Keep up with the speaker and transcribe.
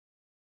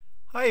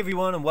Hi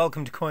everyone and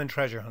welcome to Coin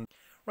Treasure Hunt.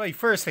 Right,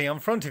 firstly in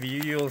front of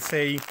you you'll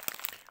see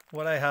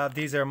what I have.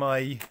 These are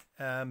my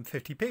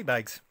 50p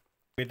bags.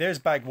 There's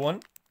bag 1.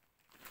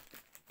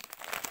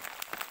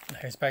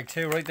 There's bag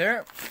 2 right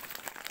there.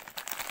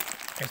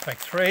 Here's bag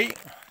 3.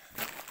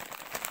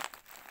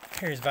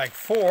 Here's bag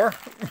 4.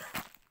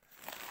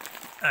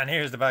 And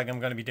here's the bag I'm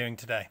going to be doing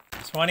today.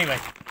 So anyway,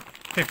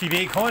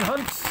 50p coin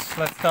hunts.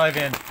 Let's dive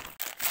in.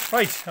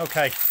 Right,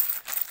 okay.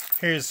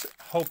 Here's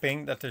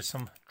hoping that there's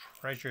some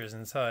treasures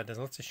inside. There's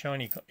lots of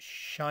shiny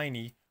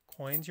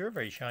coins. You're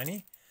very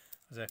shiny.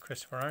 There's a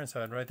Christopher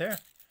Ironside right there.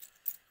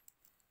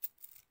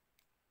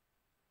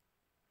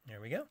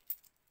 There we go.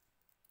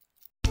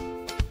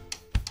 Oh,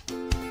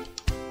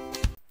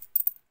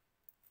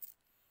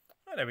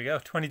 there we go.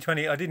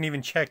 2020. I didn't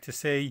even check to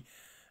see.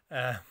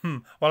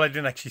 Well, I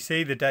didn't actually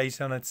see the date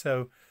on it,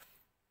 so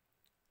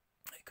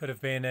it could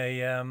have been a.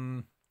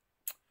 Can't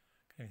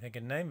even think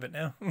of the name of it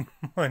now.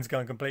 Mine's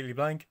gone completely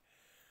blank.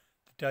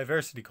 The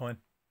diversity coin.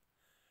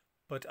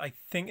 But I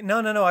think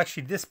no.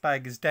 Actually, this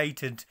bag is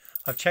dated.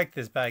 I've checked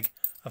this bag.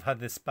 I've had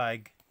this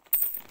bag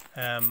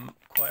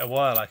quite a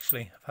while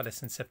actually. I've had it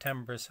since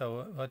September,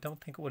 so I don't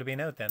think it would have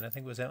been out then. I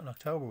think it was out in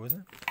October,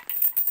 wasn't it?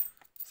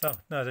 So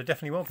no, there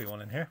definitely won't be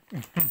one in here.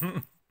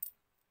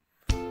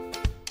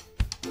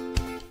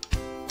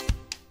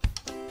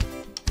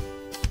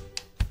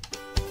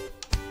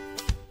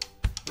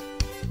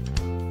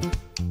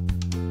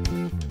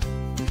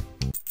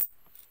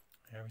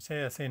 There we see.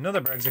 I see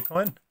another Brexit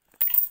coin.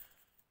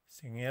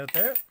 Sticking out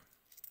there.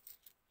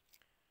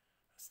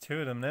 That's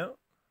 2 of them now.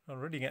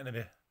 Already getting a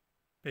bit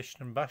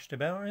bished and bashed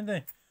about, aren't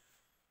they?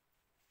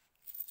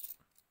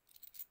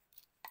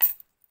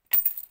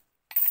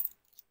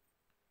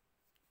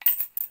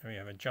 There we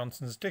have a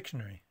Johnson's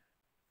Dictionary.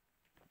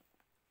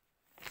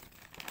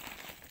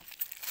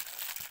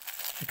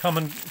 A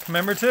common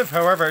commemorative,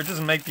 however, it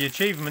doesn't make the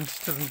achievement,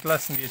 doesn't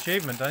lessen the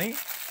achievement any.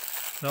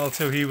 And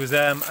also he was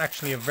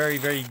actually a very,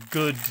 very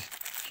good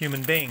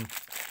human being,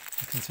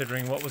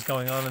 considering what was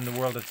going on in the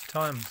world at the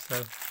time.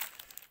 So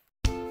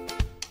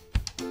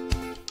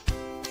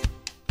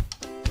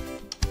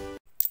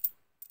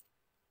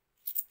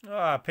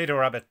Peter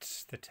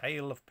Rabbit, the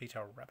tale of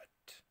Peter Rabbit.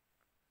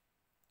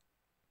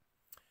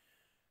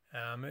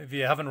 If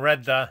you haven't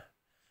read that,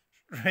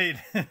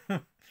 read.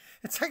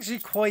 It's actually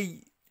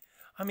quite,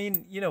 I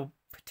mean, you know,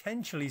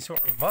 potentially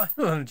sort of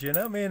violent, you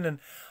know what I mean?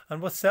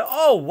 And what's that?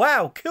 Oh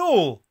wow,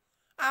 cool,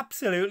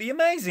 absolutely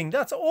amazing,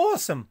 that's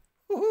awesome.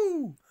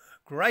 Woohoo!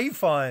 Great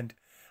find.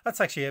 That's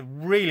actually a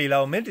really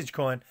low mintage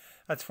coin.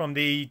 That's from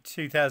the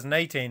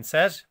 2018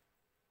 set.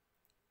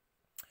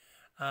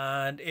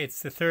 And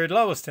it's the 3rd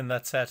lowest in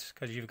that set,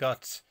 because you've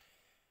got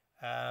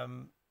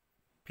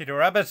Peter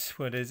Rabbit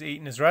with his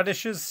eating his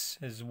radishes,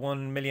 is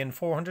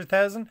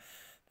 1,400,000.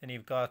 Then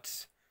you've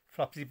got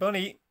Flopsy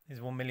Bunny, is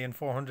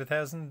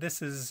 1,400,000.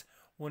 This is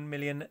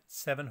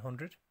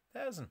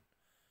 1,700,000.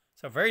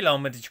 So very low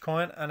mintage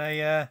coin and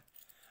a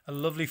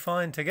lovely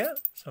find to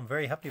get. So I'm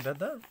very happy about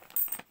that.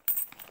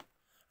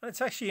 And it's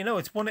actually, you know,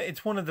 it's one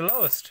of the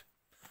lowest.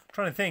 I'm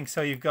trying to think.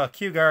 So you've got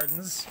Kew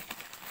Gardens,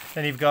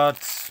 then you've got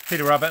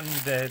Peter Rabbit and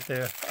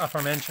the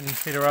aforementioned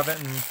Peter Rabbit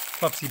and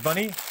Flopsy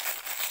Bunny.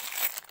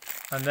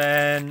 And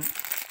then,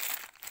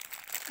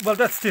 well,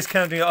 that's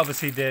discounting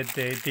obviously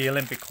the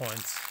Olympic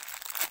coins.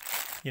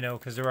 You know,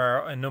 because there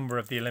are a number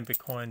of the Olympic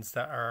coins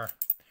that are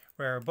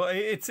rare, but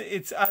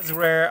it's as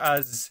rare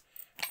as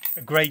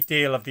a great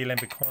deal of the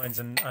Olympic coins,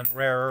 and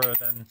rarer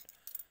than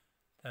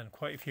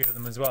quite a few of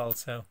them as well.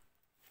 So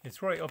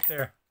it's right up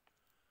there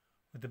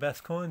with the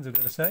best coins, I've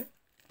got to say.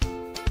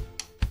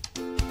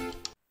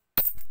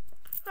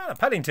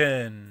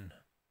 Paddington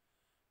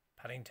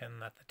at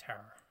the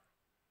Tower.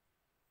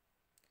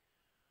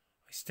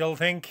 I still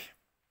think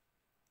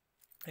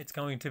it's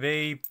going to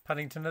be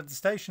Paddington at the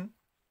station.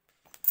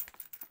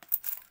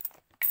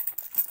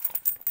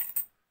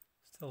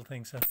 Still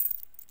think so.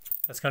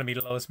 That's going to be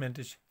the lowest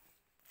mintage.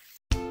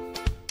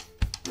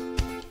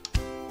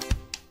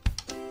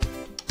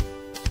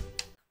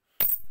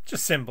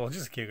 Just simple,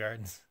 just Kew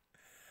Gardens.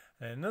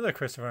 And another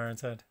Christopher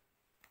Ironside.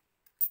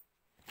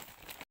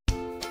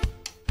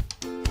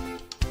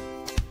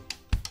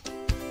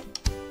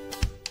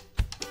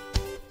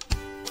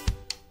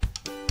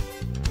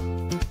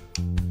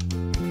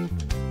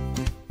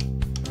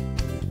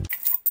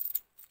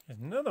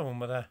 There's another one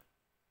with a.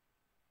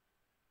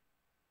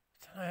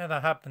 I don't know how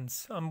that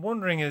happens. I'm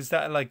wondering, is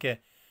that like a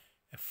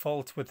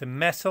fault with the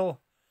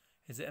metal?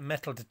 Is it a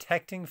metal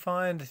detecting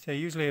find? They're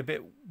usually a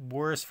bit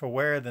worse for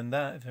wear than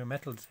that if they're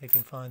metal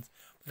detecting finds.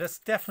 But that's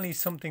definitely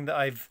something that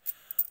I've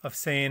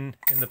seen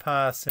in the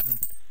past,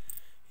 and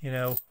you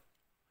know,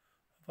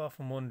 I've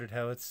often wondered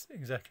how it's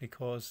exactly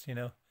caused. You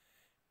know,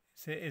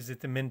 is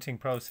it the minting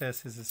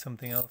process? Is it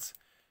something else?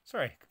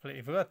 Sorry,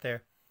 completely forgot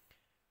there.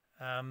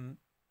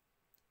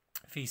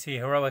 VC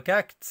Heroic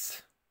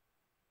Acts,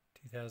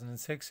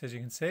 2006, as you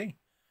can see,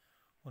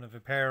 one of a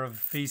pair of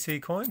VC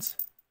coins.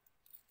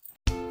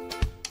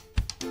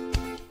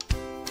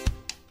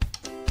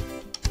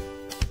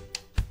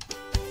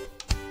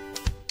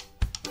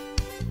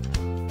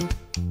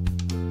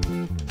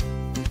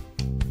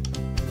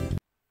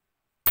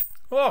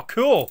 Oh,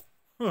 cool.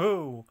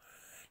 Woohoo.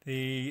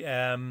 The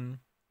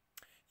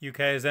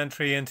UK's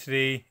entry into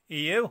the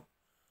EU.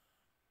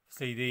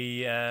 See,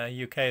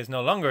 the UK is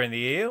no longer in the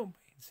EU. You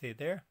can see it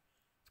there.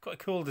 It's quite a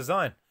cool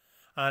design.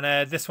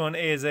 And this one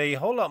is a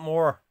whole lot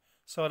more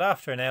sought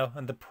after now.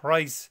 And the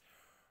price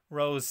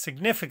rose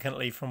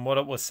significantly from what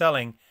it was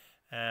selling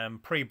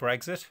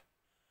pre-Brexit.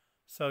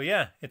 So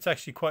yeah, it's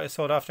actually quite a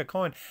sought after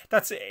coin.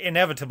 That's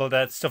inevitable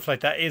that stuff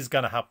like that is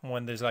going to happen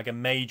when there's like a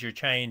major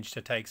change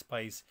that takes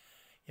place,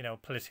 you know,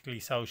 politically,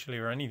 socially,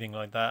 or anything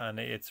like that, and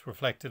it's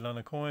reflected on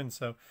a coin.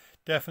 So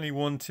definitely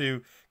one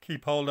to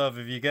keep hold of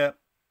if you get.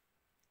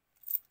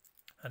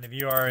 And if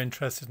you are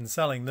interested in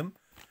selling them,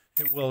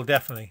 it will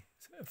definitely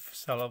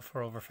sell up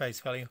for over face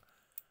value,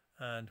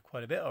 and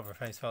quite a bit over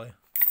face value.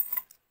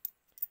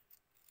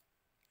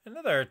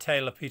 Another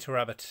tail of Peter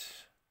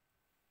Rabbit.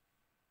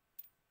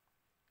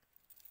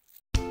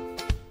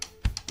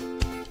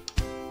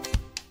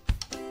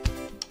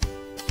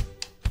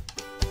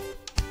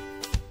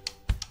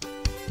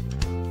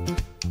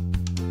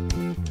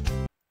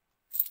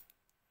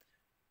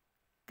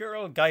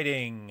 Girl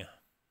Guiding,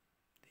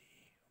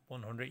 the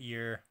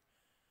 100-year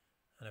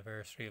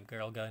anniversary of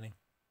Girl Guiding.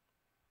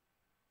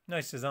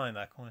 Nice design,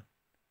 that coin.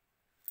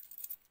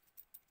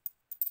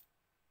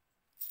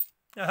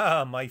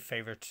 Ah, my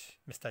favourite,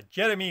 Mr.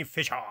 Jeremy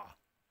Fisher.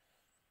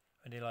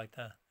 I do like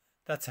that.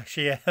 That's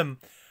actually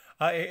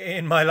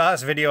in my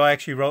last video I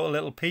actually wrote a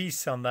little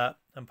piece on that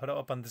and put it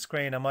up on the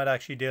screen. I might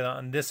actually do that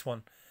on this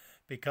one,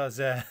 because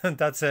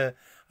that's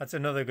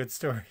another good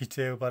story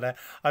too. But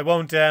I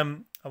won't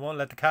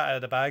let the cat out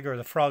of the bag, or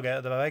the frog out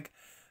of the bag.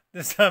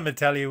 This time I'll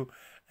tell you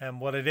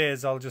what it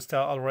is. I'll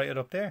write it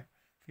up there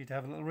for you to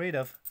have a little read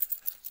of.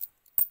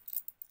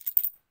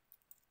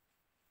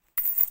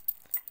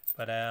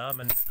 But I'm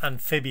an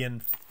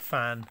amphibian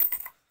fan,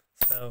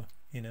 so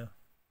you know,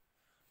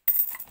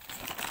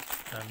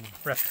 and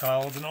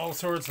reptiles and all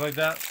sorts like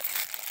that.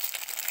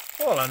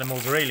 All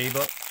animals really,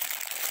 but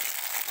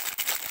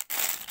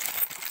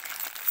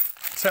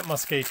except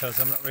mosquitoes.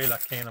 I'm not really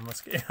that keen on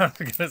mosquitoes, I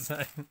was gonna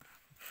say.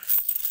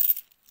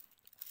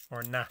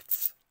 Or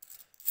gnats,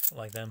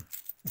 like them.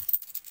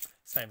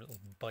 Same little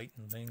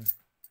biting things,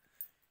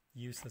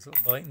 useless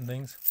little biting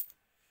things.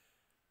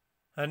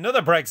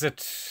 Another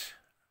Brexit.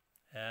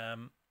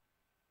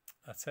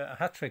 That's a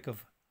hat trick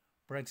of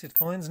Brexit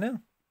coins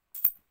now.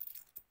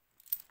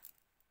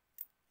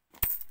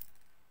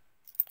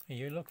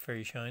 You look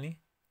very shiny.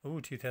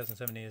 Ooh,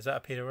 2017. Is that a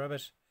Peter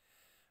Rabbit?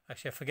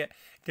 Actually, I forget.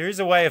 There is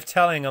a way of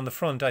telling on the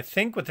front. I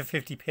think with the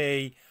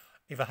 50p,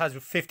 if it has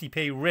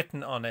 50p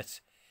written on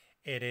it,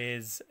 it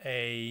is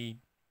a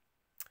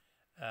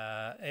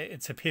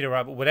it's a Peter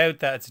Rabbit. Without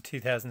that, it's a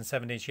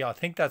 2017 shield. I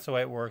think that's the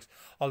way it works.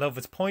 Although if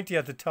it's pointy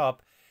at the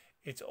top,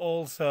 it's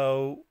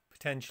also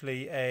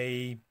potentially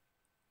a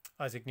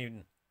Isaac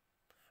Newton.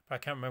 But I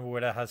can't remember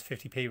where that has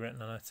 50p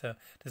written on it. So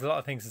there's a lot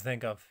of things to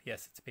think of.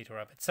 Yes, it's a Peter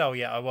Rabbit. So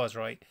yeah, I was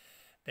right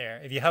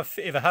there. If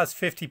it has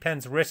 50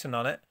 pence written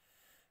on it,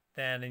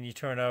 then and you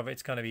turn it over,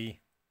 it's going to be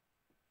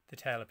the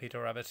tail of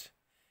Peter Rabbit.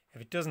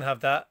 If it doesn't have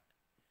that,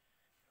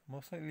 it'll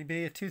most likely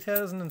be a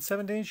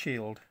 2017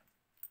 shield.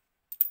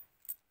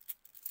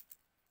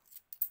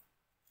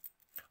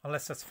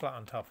 Unless that's flat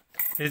on top.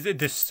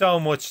 There's so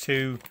much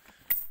to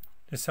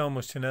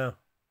know.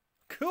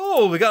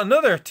 Cool, we got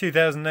another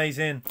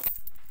 2018.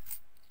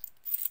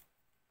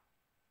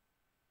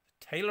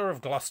 Tailor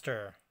of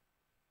Gloucester.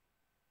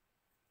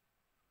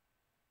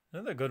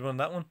 Another good one,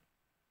 that one.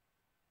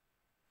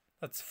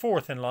 That's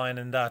fourth in line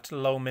in that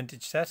low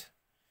mintage set.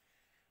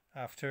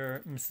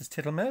 After Mrs.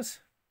 Tittlemouse,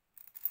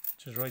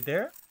 which is right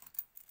there.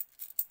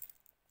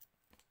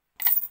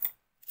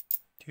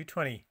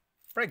 220.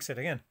 Brexit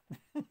again.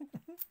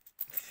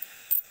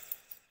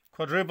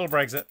 Quadruple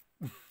Brexit.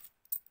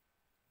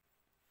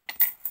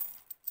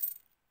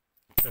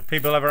 If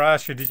people ever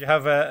ask you, did you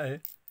have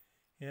did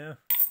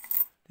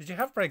you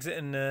have Brexit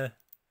in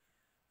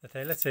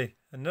let's see,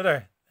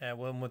 another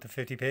one with the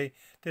 50p.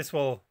 This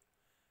will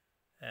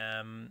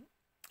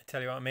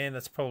tell you what I mean.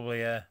 That's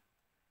probably a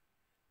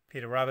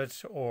Peter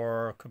Rabbit,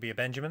 or could be a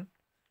Benjamin.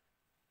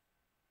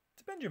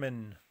 It's a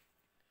Benjamin.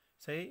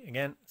 See,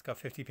 again, it's got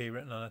 50p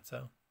written on it,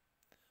 so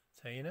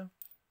you know.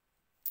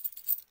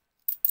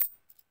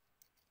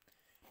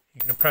 You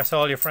can impress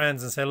all your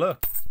friends and say,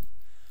 look,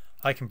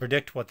 I can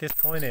predict what this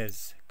coin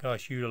is.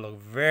 Gosh, you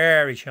look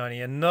very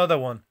shiny. Another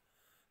one.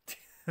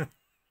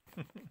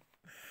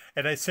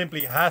 And it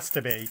simply has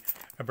to be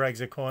a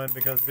Brexit coin,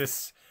 because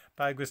this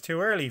bag was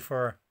too early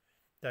for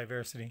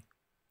diversity.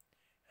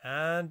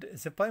 And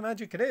is it by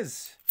magic? It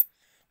is.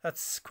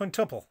 That's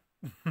quintuple.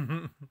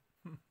 And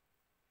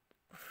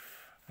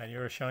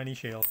you're a shiny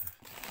shield.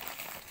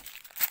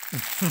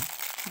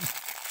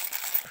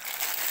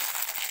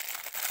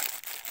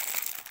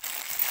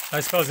 I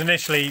suppose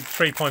initially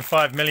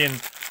 3.5 million,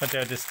 but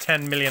there's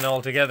 10 million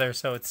altogether,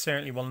 so it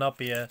certainly will not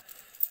be a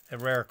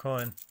rare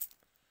coin,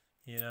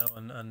 you know,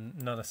 and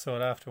not a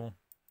sought after one.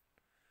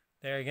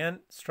 There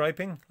again,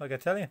 striping, like I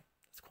tell you,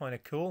 it's kind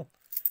of cool.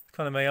 It's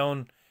kind of my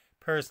own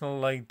personal,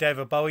 like,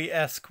 David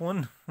Bowie-esque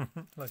one,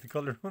 like the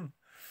coloured one.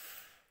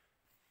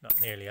 Not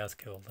nearly as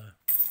cool though.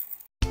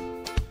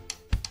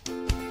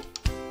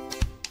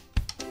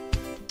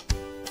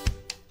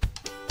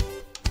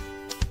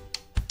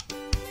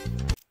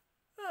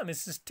 Ah,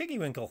 Mrs.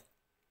 Tiggy-Winkle.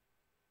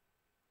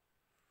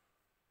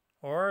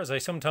 Or, as I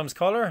sometimes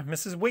call her,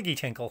 Mrs.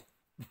 Wiggy-Tinkle.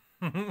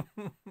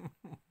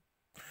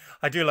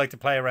 I do like to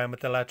play around with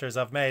the letters.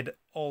 I've made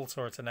all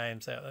sorts of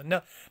names out.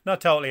 No,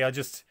 not totally. I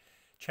just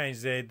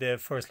changed the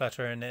first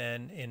letter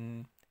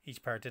in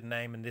each part of the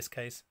name in this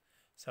case.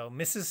 So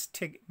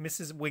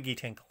Mrs.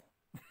 Wiggy-Tinkle.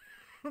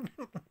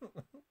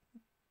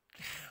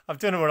 I've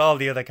done it with all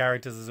the other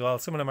characters as well.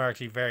 Some of them are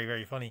actually very,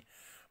 very funny.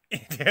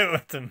 Do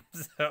with them.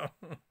 So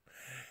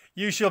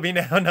you shall be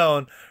now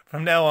known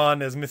from now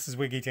on as Mrs.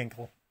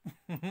 Wiggy-Tinkle.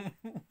 I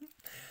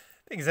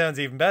think it sounds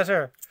even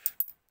better.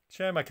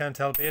 Shame I can't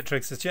tell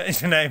Beatrix has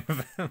changed the name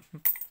of him.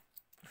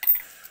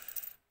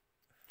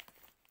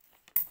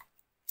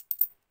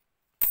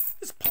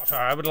 Miss Potter,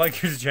 I would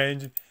like you to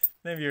change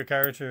name your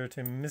character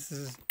to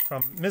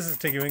from Mrs.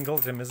 Tiggy-Winkle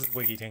to Mrs.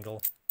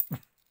 Wiggy-Tinkle.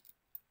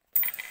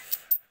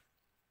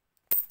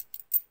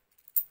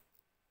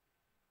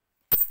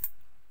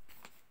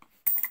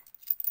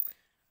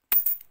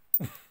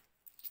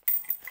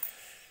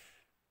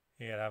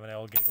 You gotta have an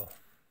old giggle.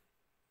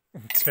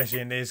 Especially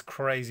in these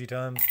crazy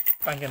times.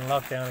 Banking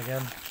lockdown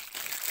again.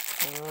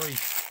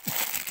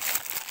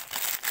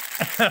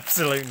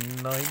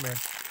 Absolute nightmare.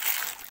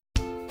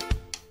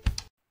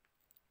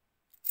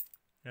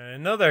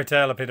 Another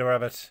tale of Peter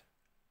Rabbit.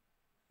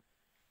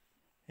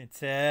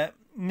 It's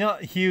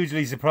not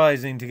hugely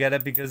surprising to get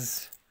it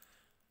because,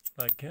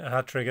 like, a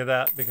hat trick of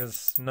that,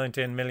 because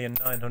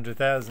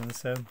 19,900,000,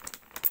 so there's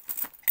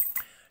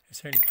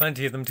certainly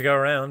plenty of them to go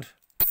around.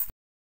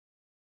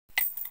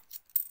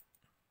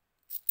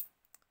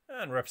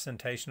 And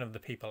Representation of the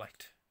People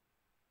Act.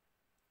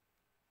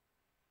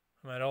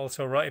 I might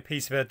also write a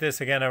piece about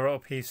this. Again, I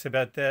wrote a piece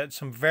about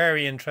some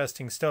very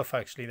interesting stuff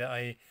actually that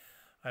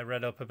I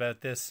read up about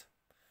this.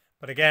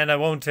 But again, I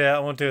won't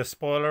do a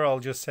spoiler. I'll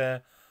just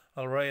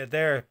I'll write it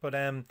there. But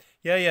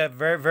yeah,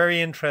 very, very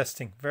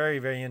interesting, very,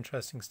 very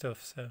interesting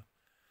stuff. So,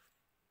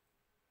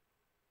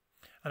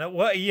 and it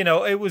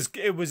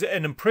was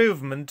an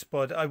improvement.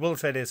 But I will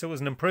say this: it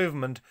was an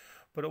improvement,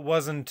 but it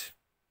wasn't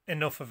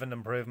enough of an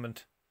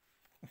improvement.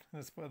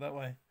 Let's put it that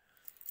way.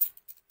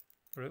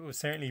 But it was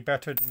certainly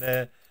better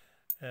than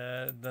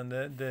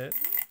the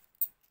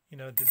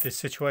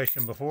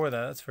situation before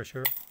that. That's for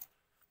sure.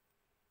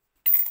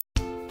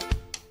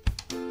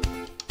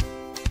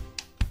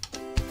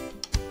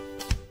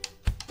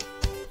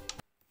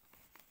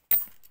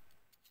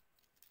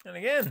 And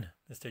again,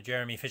 Mr.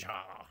 Jeremy Fisher.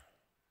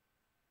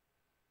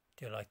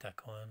 Do you like that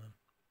coin?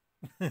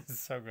 It's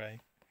so great.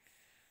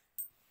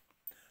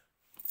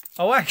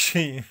 Oh,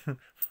 actually.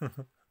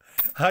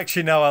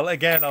 Actually, no. I'll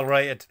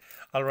write it.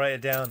 I'll write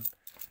it down.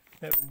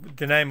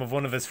 The name of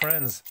one of his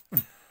friends.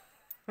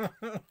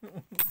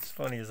 It's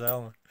funny as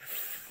hell, man.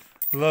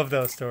 Love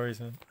those stories,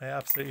 man. I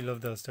absolutely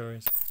love those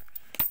stories.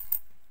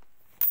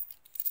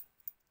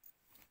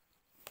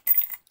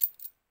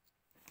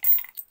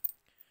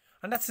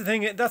 And that's the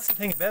thing. That's the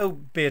thing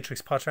about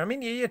Beatrix Potter. I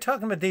mean, you're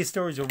talking about these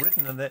stories were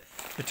written in the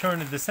turn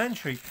of the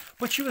century,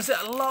 but she was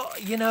a lot.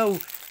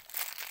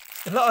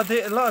 A lot of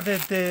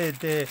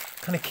the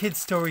kind of kids'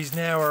 stories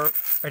now are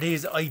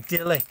these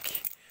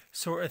idyllic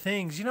sort of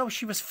things.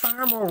 She was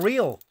far more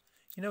real.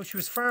 She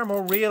was far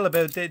more real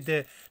about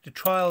the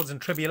trials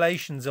and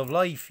tribulations of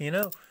life.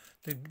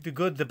 The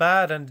good, the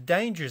bad, and the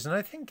dangers. And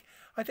I think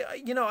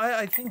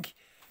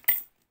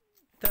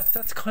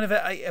that's kind of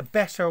a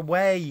better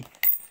way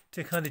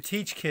to kind of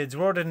teach kids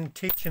rather than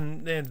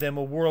teaching them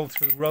a world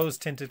through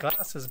rose-tinted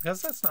glasses,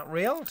 because that's not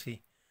reality.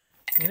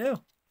 I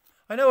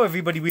know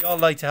we all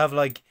like to have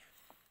like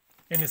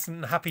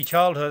innocent, happy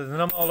childhood,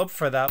 and I'm all up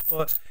for that.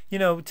 But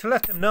to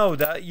let them know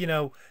that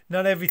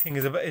not everything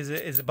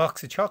is a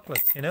box of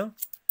chocolates.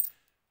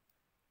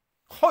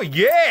 Oh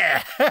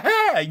yeah,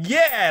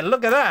 yeah!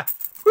 Look at that!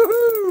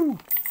 Woohoo!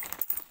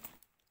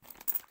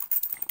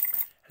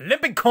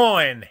 Olympic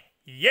coin!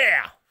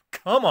 Yeah!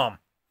 Come on!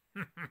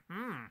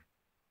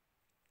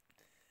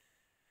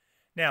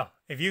 Now,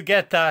 if you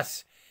get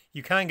that,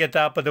 you can get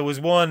that. But there was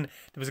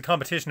a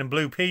competition in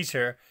Blue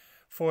Peter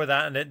for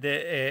that, and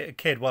a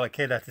kid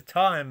at the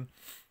time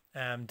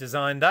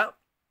designed that,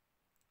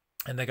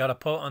 and they got a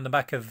put on the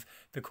back of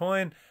the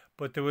coin.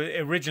 But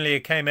originally it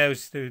came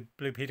out, the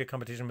Blue Peter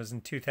competition was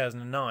in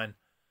 2009.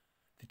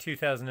 The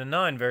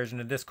 2009 version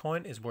of this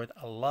coin is worth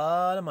a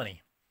lot of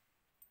money.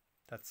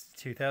 That's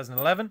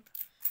 2011.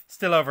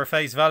 Still over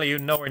face value,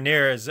 nowhere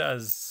near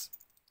as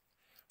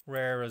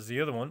rare as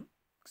the other one,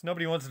 because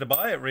nobody wanted to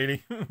buy it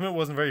really. It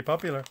wasn't very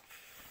popular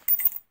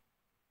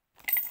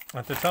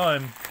at the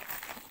time.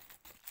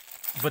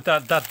 But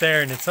that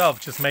there in itself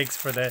just makes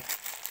for a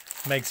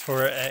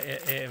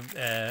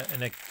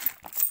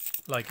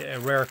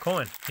rare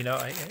coin.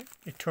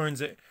 It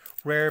turns it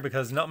rare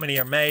because not many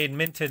are made,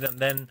 minted, and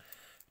then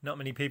not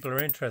many people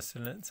are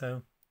interested in it.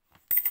 So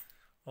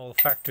all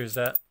factors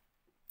that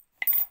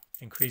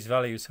increase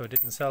value. So it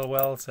didn't sell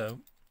well. So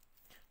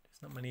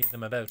there's not many of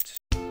them about.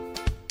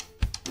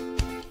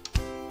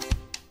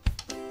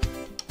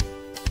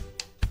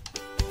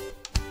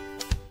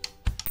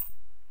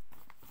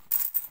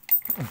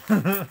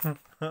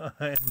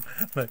 I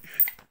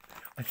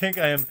think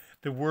I am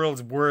the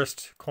world's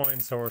worst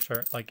coin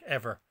sorter, like,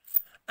 ever.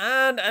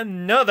 And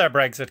another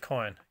Brexit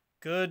coin.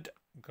 Good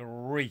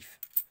grief.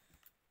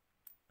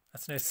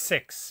 That's now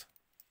 6.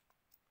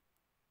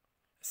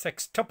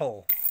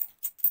 Sextuple.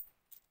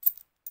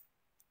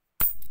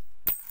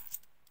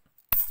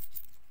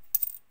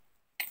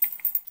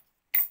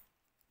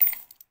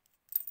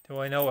 Do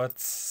I know what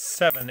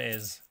 7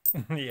 is?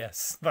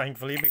 Yes,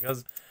 thankfully,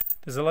 because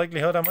there's a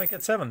likelihood I might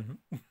get 7.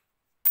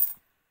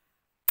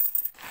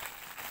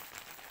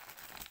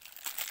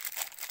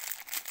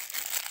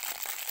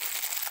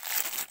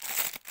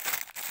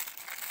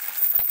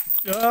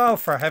 Oh,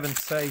 for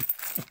heaven's sake.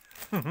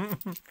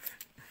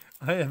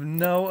 I have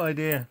no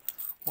idea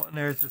what on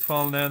earth is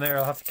falling down there.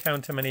 I'll have to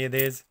count how many of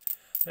these.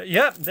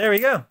 Yeah, there we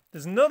go.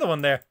 There's another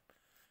one there.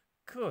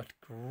 Good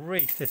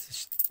grief, this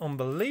is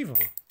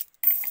unbelievable.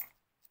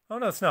 Oh,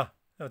 no, it's not.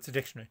 No, it's a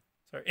dictionary.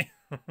 Sorry.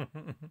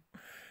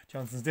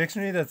 Johnson's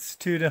Dictionary. That's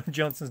 2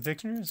 Johnson's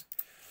Dictionaries.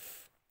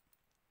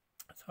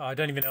 So I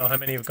don't even know how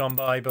many have gone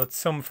by, but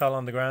some fell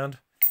on the ground.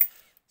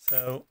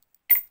 So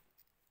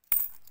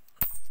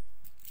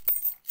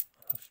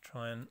I'll have to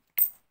try and...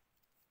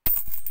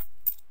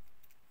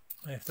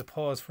 I have to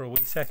pause for a wee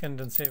second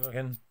and see if I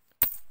can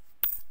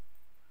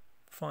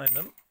find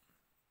them.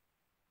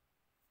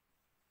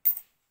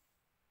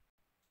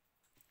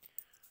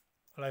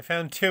 Well, I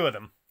found 2 of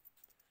them.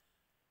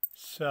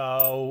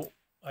 So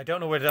I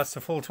don't know whether that's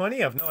the full 20. I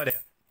have no idea.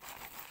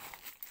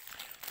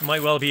 There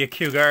might well be a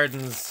Kew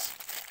Gardens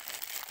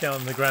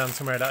down the ground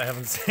somewhere that I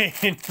haven't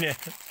seen yet.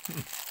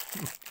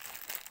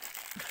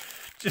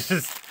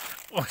 Just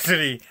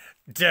utterly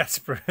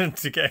desperate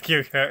to get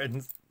Kew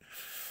Gardens.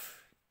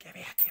 Give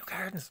me a Kew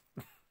Gardens.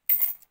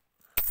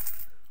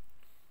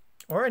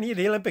 Or any of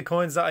the Olympic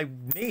coins that I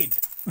need.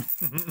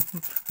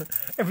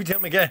 Every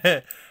time I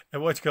get a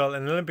what you call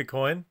an Olympic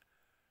coin,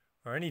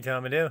 or any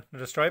time I do,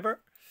 another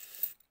striper.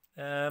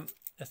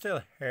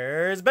 Still,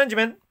 here's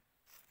Benjamin.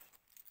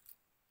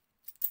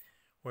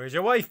 Where's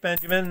your wife,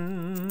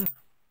 Benjamin?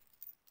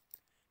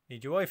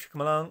 Need your wife to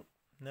come along.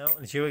 No,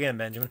 it's you again,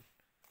 Benjamin.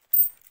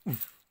 I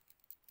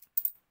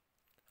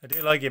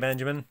do like you,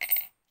 Benjamin.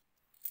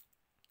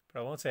 But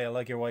I won't say I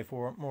like your wife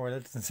more.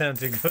 That doesn't sound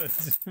too good.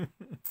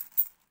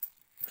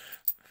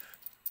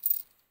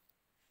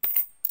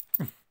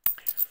 But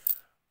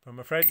I'm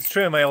afraid it's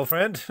true, my old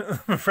friend.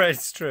 I'm afraid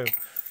it's true.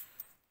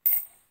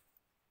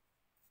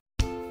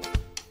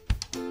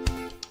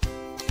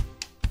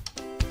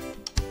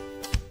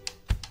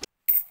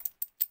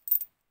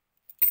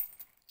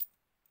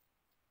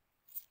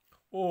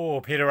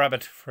 Oh, Peter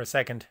Rabbit for a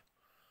second.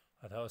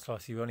 I thought it was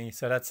Flossie Bunny.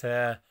 So that's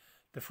the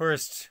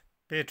first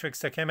Beatrix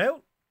that came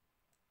out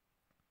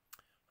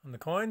on the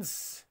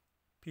coins.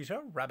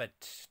 Peter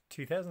Rabbit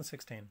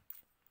 2016.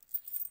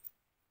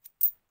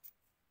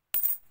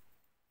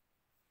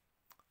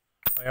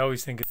 I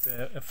always think it's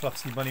a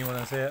Flossie Bunny when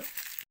I say it.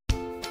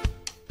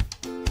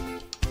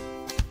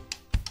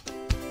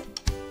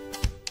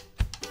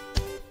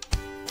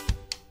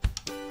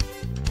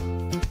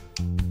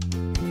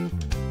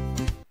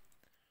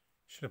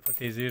 Should have put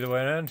these the other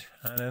way around.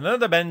 And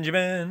another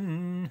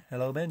Benjamin.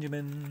 Hello,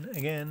 Benjamin,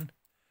 again.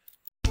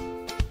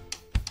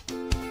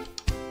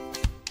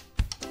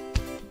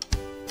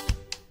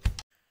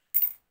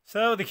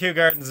 So the Kew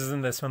Gardens is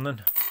in this one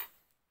then.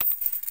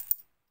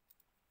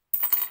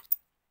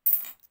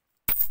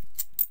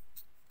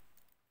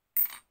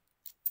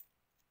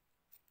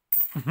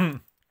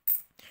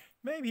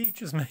 Maybe,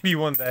 just maybe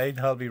one day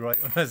I'll be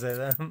right when I say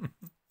that.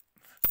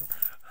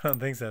 I don't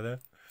think so though.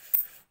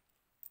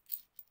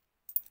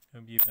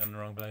 Maybe you've gone the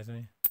wrong place,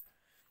 haven't you?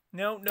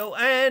 No, no,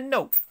 and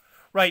no.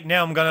 Right,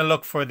 now I'm going to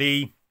look for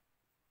the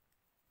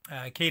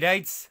key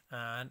dates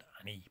and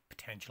any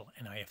potential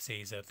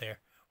NIFCs out there.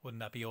 Wouldn't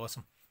that be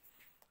awesome?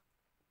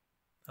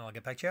 And I'll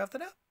get back to you after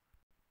that.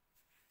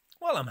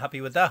 Well, I'm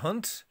happy with that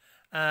hunt.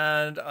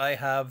 And I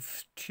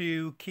have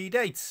 2 key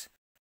dates.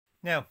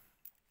 Now,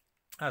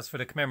 as for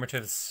the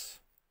commemoratives,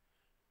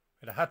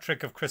 with a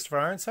hat-trick of Christopher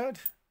Ironside.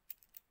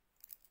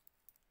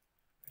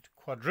 With a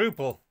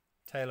quadruple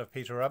Tale of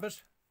Peter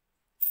Rabbit.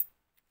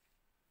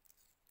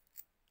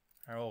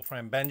 Our old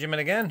friend Benjamin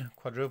again.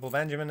 Quadruple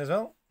Benjamin as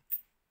well.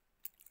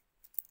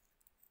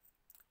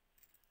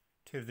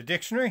 2 of the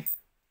dictionary.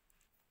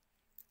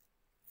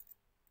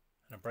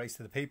 And a Brace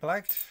to the People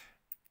Act.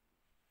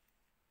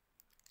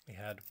 We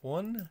had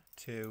 1,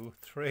 2,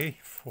 3,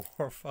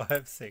 4,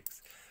 5,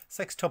 6.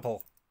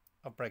 Sextuple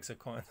of Brexit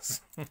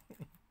coins. I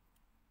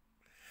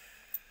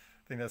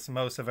think that's the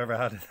most I've ever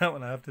had in that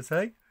one, I have to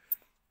say.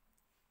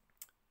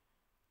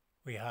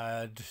 We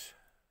had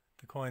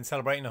the coin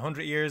celebrating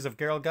 100 years of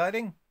girl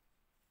guiding.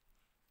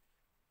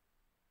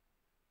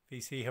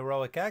 VC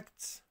Heroic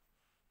Acts.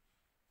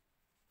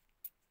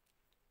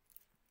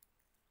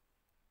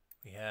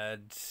 We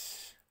had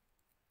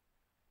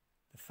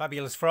the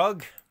Fabulous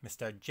Frog,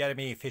 Mr.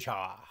 Jeremy Fisher.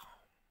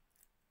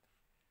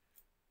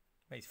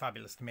 He's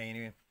fabulous to me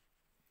anyway.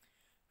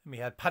 And we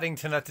had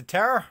Paddington at the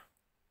Tower.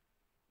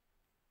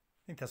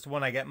 I think that's the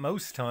one I get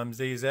most times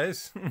these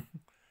days.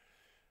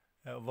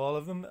 out of all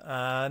of them.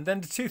 And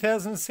then the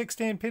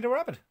 2016 Peter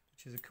Rabbit,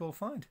 which is a cool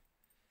find.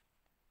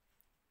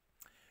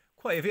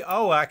 Quite a few.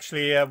 Oh,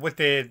 actually, with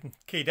the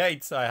key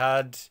dates, I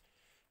had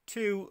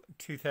 2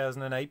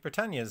 2008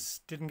 Britannias.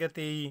 Didn't get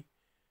the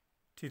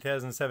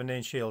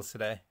 2017 Shields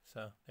today.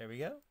 So there we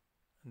go.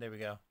 And there we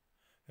go.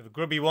 We have a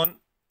grubby one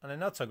and a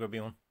not so grubby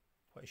one.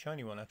 Quite a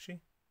shiny one,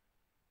 actually.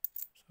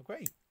 So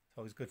great. It's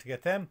always good to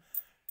get them.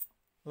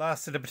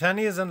 Last of the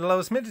Britannias and the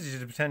lowest mintage of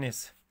the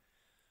Britannias.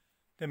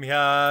 Then we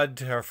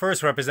had our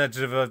first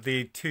representative of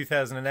the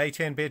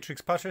 2018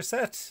 Beatrix Potter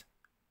set.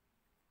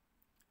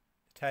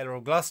 Taylor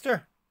of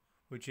Gloucester,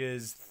 which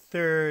is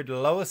third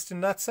lowest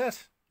in that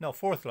set. No,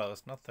 fourth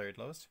lowest, not third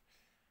lowest.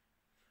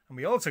 And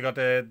we also got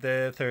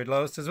the third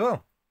lowest as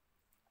well.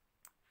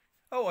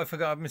 Oh, I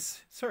forgot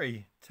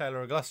sorry,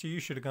 Taylor of Gloucester, you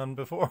should have gone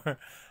before.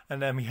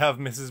 And then we have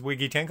Mrs.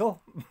 Wiggy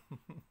Tinkle.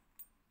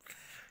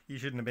 You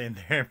shouldn't have been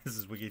there,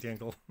 Mrs. Wiggy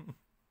Tinkle.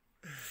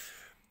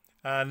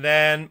 And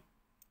then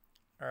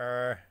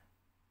our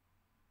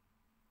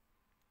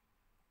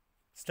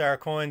star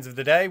coins of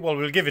the day. Well,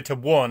 we'll give it to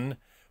one,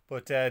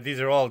 but these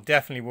are all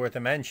definitely worth a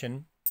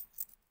mention.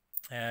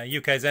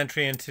 UK's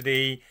entry into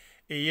the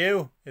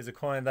EU is a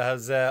coin that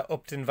has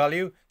upped in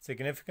value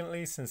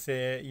significantly since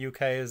the UK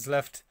has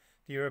left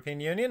the European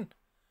Union.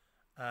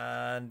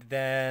 And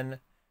then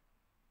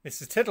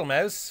Mrs.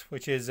 Tittlemaus,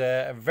 which is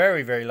a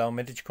very, very low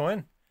mintage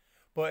coin.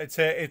 But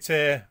it's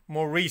a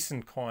more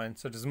recent coin,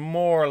 so there's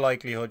more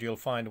likelihood you'll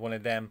find one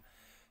of them.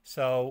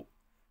 So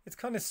it's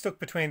kind of stuck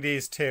between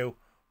these two.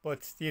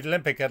 But the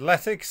Olympic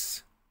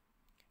Athletics,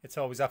 it's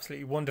always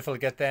absolutely wonderful to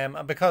get them.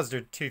 And because they're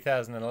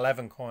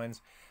 2011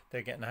 coins,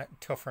 they're getting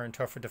tougher and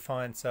tougher to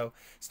find. So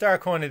star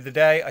coin of the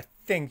day, I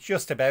think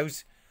just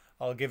about,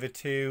 I'll give it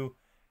to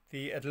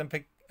the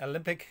Olympic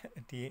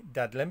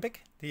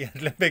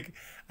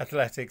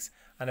Athletics,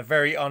 and a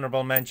very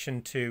honourable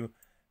mention to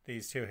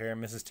these two here,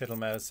 Mrs.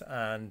 Tittlemaus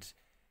and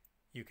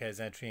UK's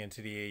entry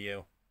into the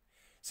EU.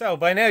 So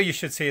by now you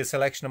should see a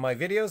selection of my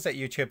videos that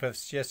YouTube have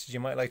suggested you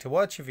might like to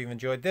watch if you've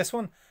enjoyed this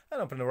one.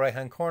 And up in the right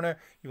hand corner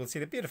you will see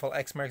the beautiful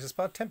X marks the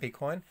spot 10p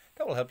coin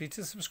that will help you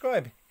to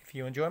subscribe if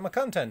you enjoy my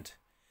content.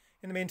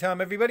 In the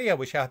meantime, everybody, I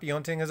wish you happy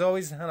hunting as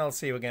always, and I'll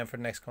see you again for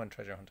the next coin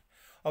treasure hunt.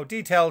 Oh,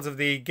 details of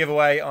the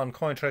giveaway on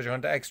Coin Treasure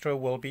Hunt Extra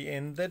will be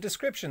in the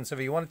description, so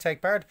if you want to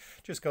take part,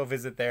 just go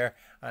visit there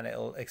and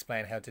it'll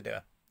explain how to do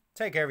it.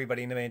 Take care,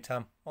 everybody, in the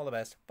meantime. All the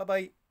best.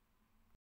 Bye-bye.